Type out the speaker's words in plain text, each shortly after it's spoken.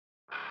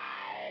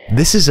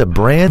This is a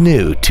brand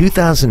new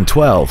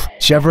 2012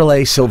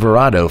 Chevrolet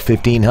Silverado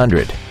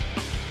 1500.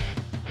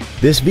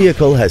 This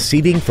vehicle has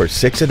seating for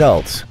 6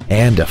 adults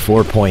and a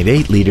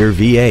 4.8-liter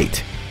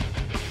V8.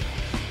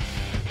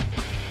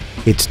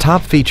 Its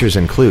top features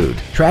include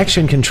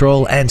traction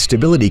control and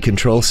stability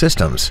control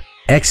systems,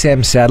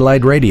 XM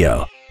satellite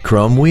radio,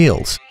 chrome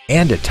wheels,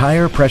 and a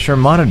tire pressure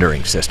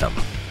monitoring system.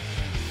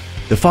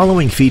 The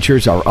following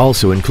features are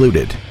also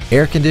included: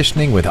 air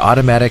conditioning with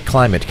automatic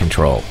climate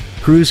control,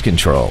 cruise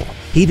control,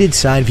 heated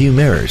side view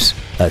mirrors,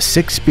 a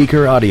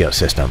 6-speaker audio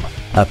system,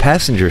 a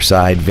passenger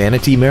side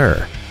vanity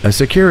mirror, a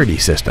security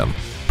system,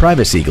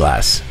 privacy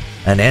glass,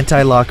 an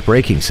anti-lock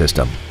braking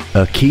system,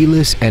 a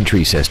keyless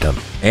entry system,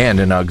 and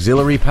an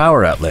auxiliary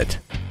power outlet.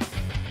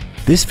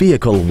 This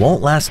vehicle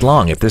won't last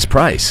long at this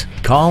price.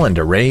 Call and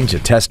arrange a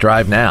test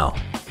drive now.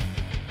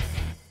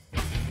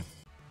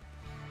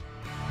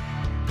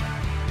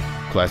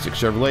 Classic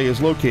Chevrolet is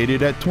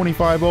located at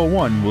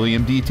 2501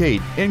 William D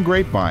Tate in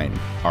Grapevine.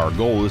 Our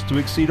goal is to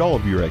exceed all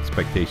of your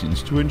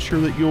expectations to ensure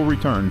that you'll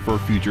return for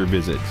future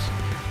visits.